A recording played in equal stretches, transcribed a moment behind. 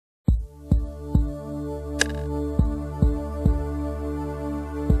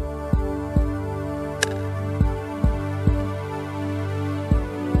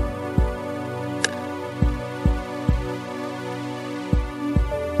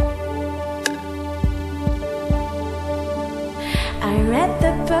read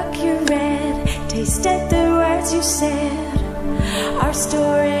the book you read, tasted the words you said. Our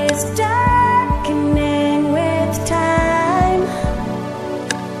story is darkening with time.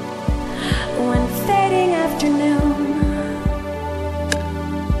 One fading afternoon,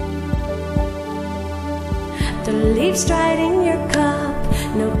 the leaves dried in your cup,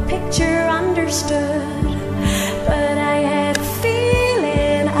 no picture understood. But I had a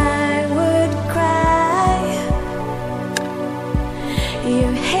feeling I would cry. You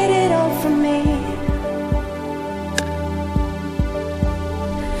hid it all from me,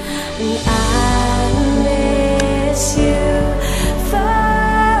 and I miss you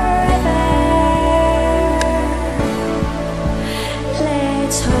forever.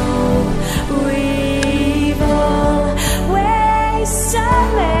 Let's hope we've always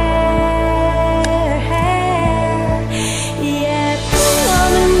somewhere. Yet on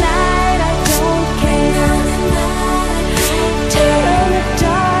the night I don't care. Turn on the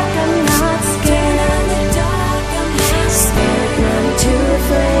dark, I'm not scared. Scared, not too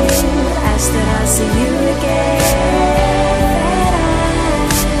afraid. Ask that I see you again. That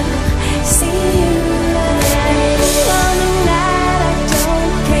I see you again. On the night I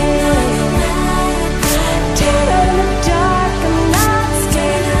don't care. Turn on the dark, I'm not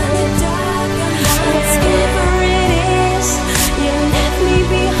scared. Whatever it is, you left me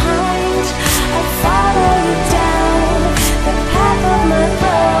behind. I follow you down the path of my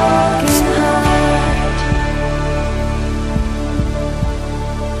broken heart.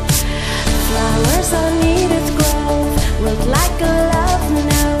 Flowers on Edith Grove look like a love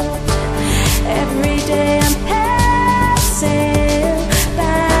note. Every day I'm passing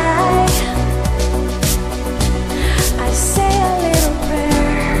by, I say a little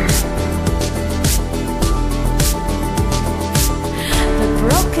prayer. The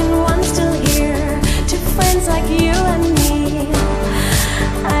broken